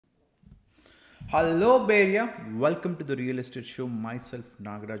Hello, Beria. Welcome to the Real Estate Show. Myself,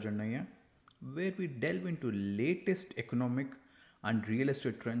 Nagaraj Annaya, where we delve into latest economic and real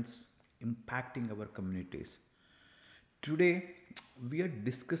estate trends impacting our communities. Today, we are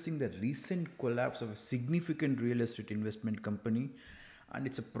discussing the recent collapse of a significant real estate investment company and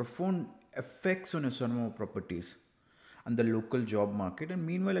its a profound effects on Sonoma properties and the local job market. And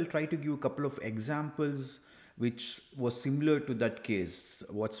meanwhile, I'll try to give a couple of examples which was similar to that case,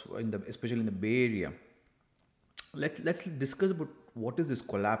 what's in the especially in the Bay Area. Let's discuss about what is this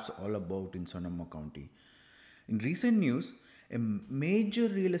collapse all about in Sonoma County. In recent news, a major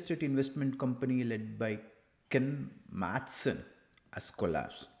real estate investment company led by Ken Matson has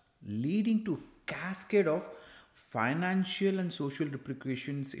collapsed, leading to cascade of financial and social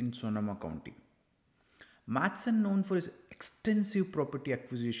repercussions in Sonoma County. Matson, known for his extensive property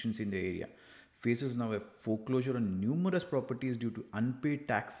acquisitions in the area, faces now a foreclosure on numerous properties due to unpaid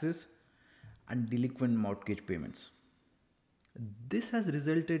taxes and delinquent mortgage payments. This has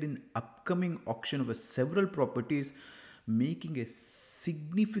resulted in upcoming auction of several properties, making a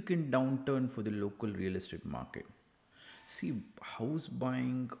significant downturn for the local real estate market. See, house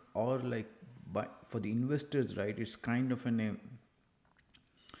buying or like for the investors, right? It's kind of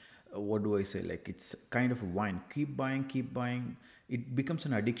what do I say? Like it's kind of a wine. Keep buying, keep buying. It becomes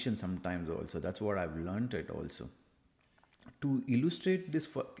an addiction sometimes. Also, that's what I've learned. It also to illustrate this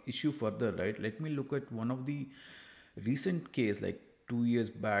issue further, right? Let me look at one of the recent case, like 2 years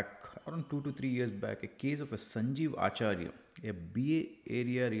back, around 2 to 3 years back, a case of a Sanjeev Acharya, a BA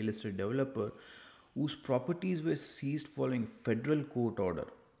area real estate developer whose properties were seized following a federal court order.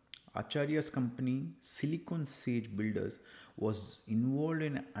 Acharya's company, Silicon Sage Builders, was involved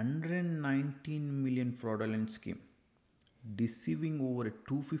in a 119 million fraudulent scheme, deceiving over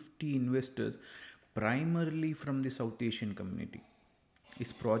 250 investors, primarily from the South Asian community.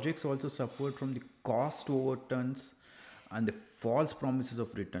 His projects also suffered from the cost overturns and the false promises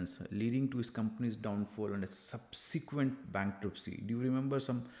of returns, leading to his company's downfall and a subsequent bankruptcy. Do you remember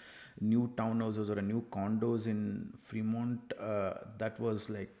some new townhouses or a new condos in Fremont that was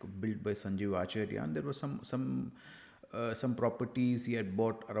like built by Sanjeev Acharya? And there was some properties he had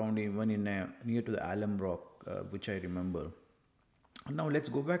bought around even in near to the Alum Rock, which I remember. Now let's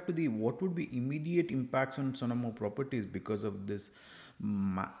go back to the what would be immediate impacts on Sonoma properties because of this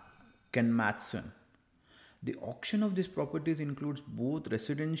Ma- Ken Matson. The auction of these properties includes both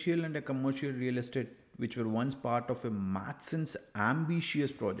residential and a commercial real estate, which were once part of a Matson's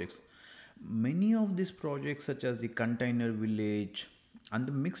ambitious projects. Many of these projects, such as the container village and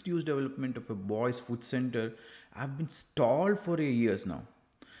the mixed use development of a boys' food center, have been stalled for a years now,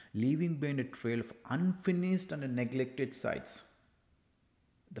 leaving behind a trail of unfinished and neglected sites.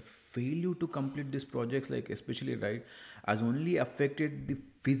 The failure to complete these projects, like especially right, has only affected the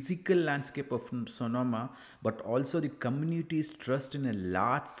physical landscape of Sonoma, but also the community's trust in a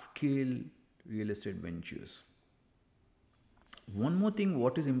large scale real estate ventures. One more thing,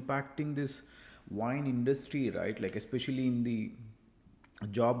 what is impacting this wine industry, right? Like especially in the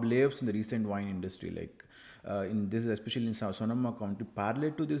job layoffs in the recent wine industry, like in this especially in Sonoma County,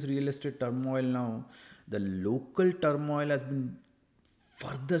 parallel to this real estate turmoil now, the local turmoil has been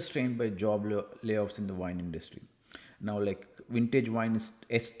further strained by layoffs in the wine industry. Now, like vintage wine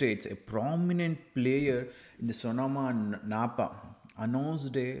estates, a prominent player in the Sonoma and Napa,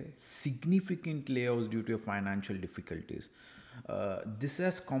 announced a significant layoffs due to financial difficulties. This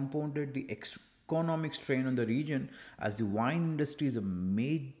has compounded the economic strain on the region as the wine industry is a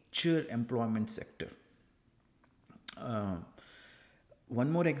major employment sector. Uh, One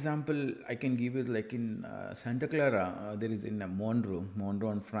more example I can give is like in Santa Clara, there is in Monroe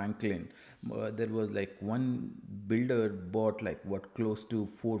and Franklin. There was like one builder bought like what close to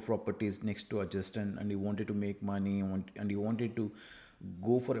four properties next to Adjustant, and he wanted to make money and he wanted to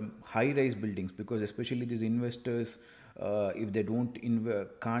go for high-rise buildings because especially these investors, if they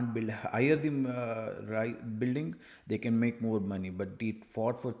can't build higher the building, they can make more money. But he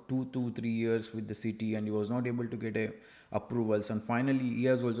fought for 2 to 3 years with the city, and he was not able to get approvals. And finally, he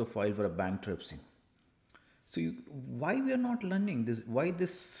has also filed for a bankruptcy. So why we are not learning this? Why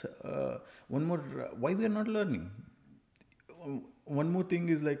this? One more. Why we are not learning? One more thing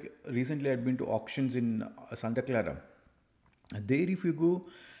is like recently I'd been to auctions in Santa Clara. There if you go,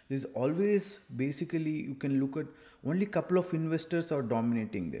 there's always basically you can look at only couple of investors are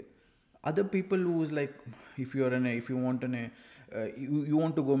dominating there. Other people who's like, if you are an if you want you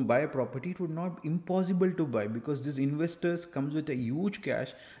want to go and buy a property, it would not impossible to buy because these investors comes with a huge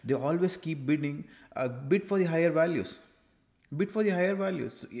cash. They always keep bidding, bid for the higher values, bid for the higher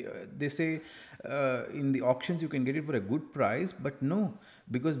values. They say in the auctions you can get it for a good price, but no,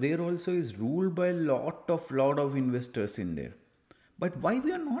 because there also is ruled by a lot of investors in there. But why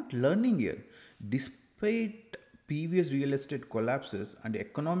we are not learning here? Despite previous real estate collapses and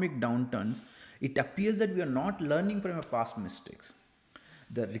economic downturns, it appears that we are not learning from our past mistakes.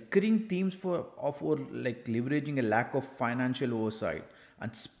 The recurring themes of our like leveraging a lack of financial oversight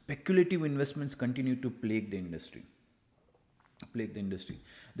and speculative investments continue to plague the industry.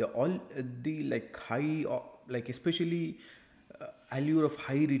 The all the like high like especially allure of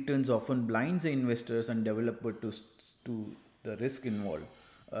high returns often blinds the investors and developer to the risk involved,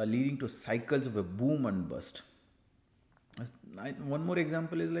 leading to cycles of a boom and bust. One more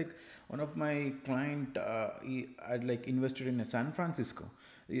example is like one of my client, he had like invested in a San Francisco.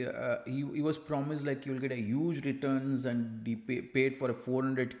 He was promised like you'll get a huge returns, and he paid for a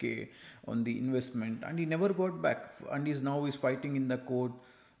 400K on the investment, and he never got back, and he's fighting in the court,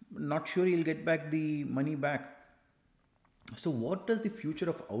 not sure he'll get back the money back. So what does the future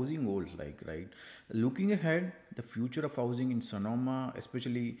of housing holds like, right? Looking ahead, the future of housing in Sonoma,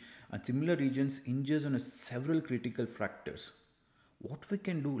 especially and similar regions, hinges on several critical factors. What we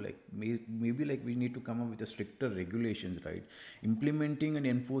can do, like maybe like we need to come up with a stricter regulations, right? Implementing and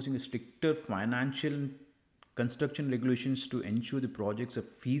enforcing a stricter financial construction regulations to ensure the projects are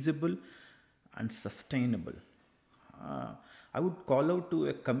feasible and sustainable. uh, I would call out to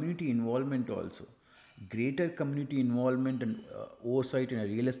a community involvement also. Greater community involvement and oversight in a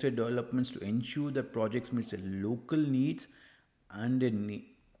real estate developments to ensure that projects meets the local needs and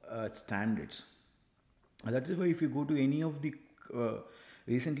standards. That is why if you go to any of the uh,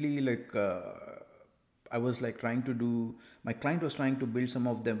 recently like I was like trying to do, my client was trying to build some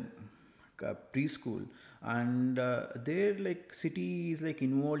of them preschool, and their like city is like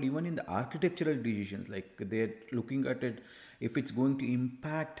involved even in the architectural decisions, like they're looking at it, if it's going to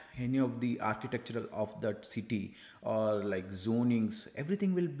impact any of the architectural of that city or like zonings,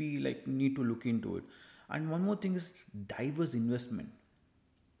 everything will be like need to look into it. And one more thing is diverse investment,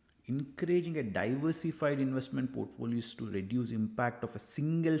 encouraging a diversified investment portfolios to reduce impact of a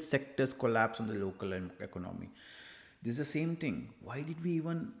single sector's collapse on the local economy. This is the same thing. Why did we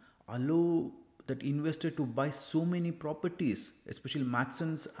even allow that investor to buy so many properties, especially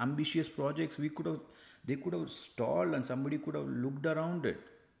Matson's ambitious projects? They could have stalled and somebody could have looked around it.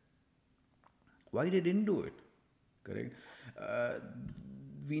 Why they didn't do it? Correct. Uh,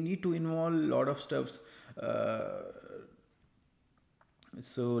 we need to involve a lot of stuffs. Uh,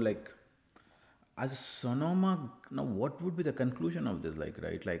 so like as Sonoma, now what would be the conclusion of this? Like,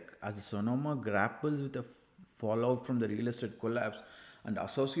 right, like as Sonoma grapples with the fallout from the real estate collapse and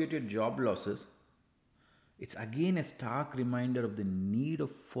associated job losses, it's again a stark reminder of the need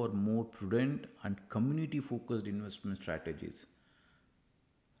for more prudent and community focused investment strategies.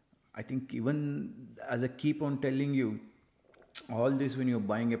 I think even as I keep on telling you, all this when you're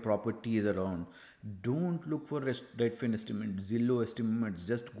buying a property is around, don't look for Redfin estimate, Zillow estimates.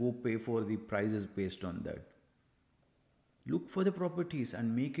 Just go pay for the prices based on that. Look for the properties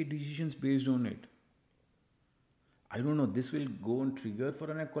and make a decisions based on it. I don't know. This will go and trigger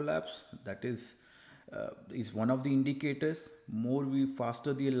for a collapse. That is one of the indicators. More we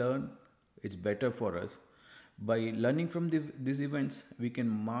faster they learn, it's better for us. By learning from these events, we can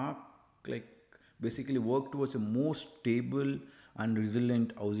mark like basically work towards a more stable and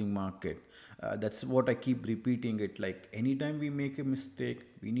resilient housing market. That's what I keep repeating it. Like anytime we make a mistake,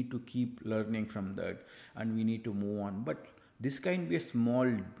 we need to keep learning from that, and we need to move on. But this can be a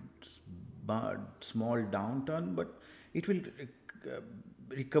small downturn, but it will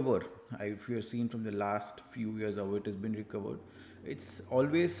recover. If you have seen from the last few years how it has been recovered, it's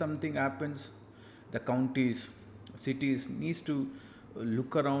always something happens. The counties, cities needs to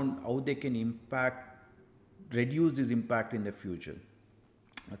look around how they can reduce this impact in the future.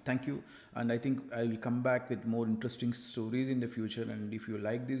 Thank you, and I think I will come back with more interesting stories in the future. And if you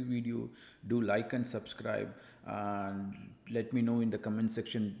like this video, do like and subscribe, and let me know in the comment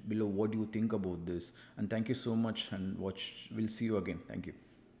section below what you think about this. And thank you so much, and watch. We'll see you again. Thank you.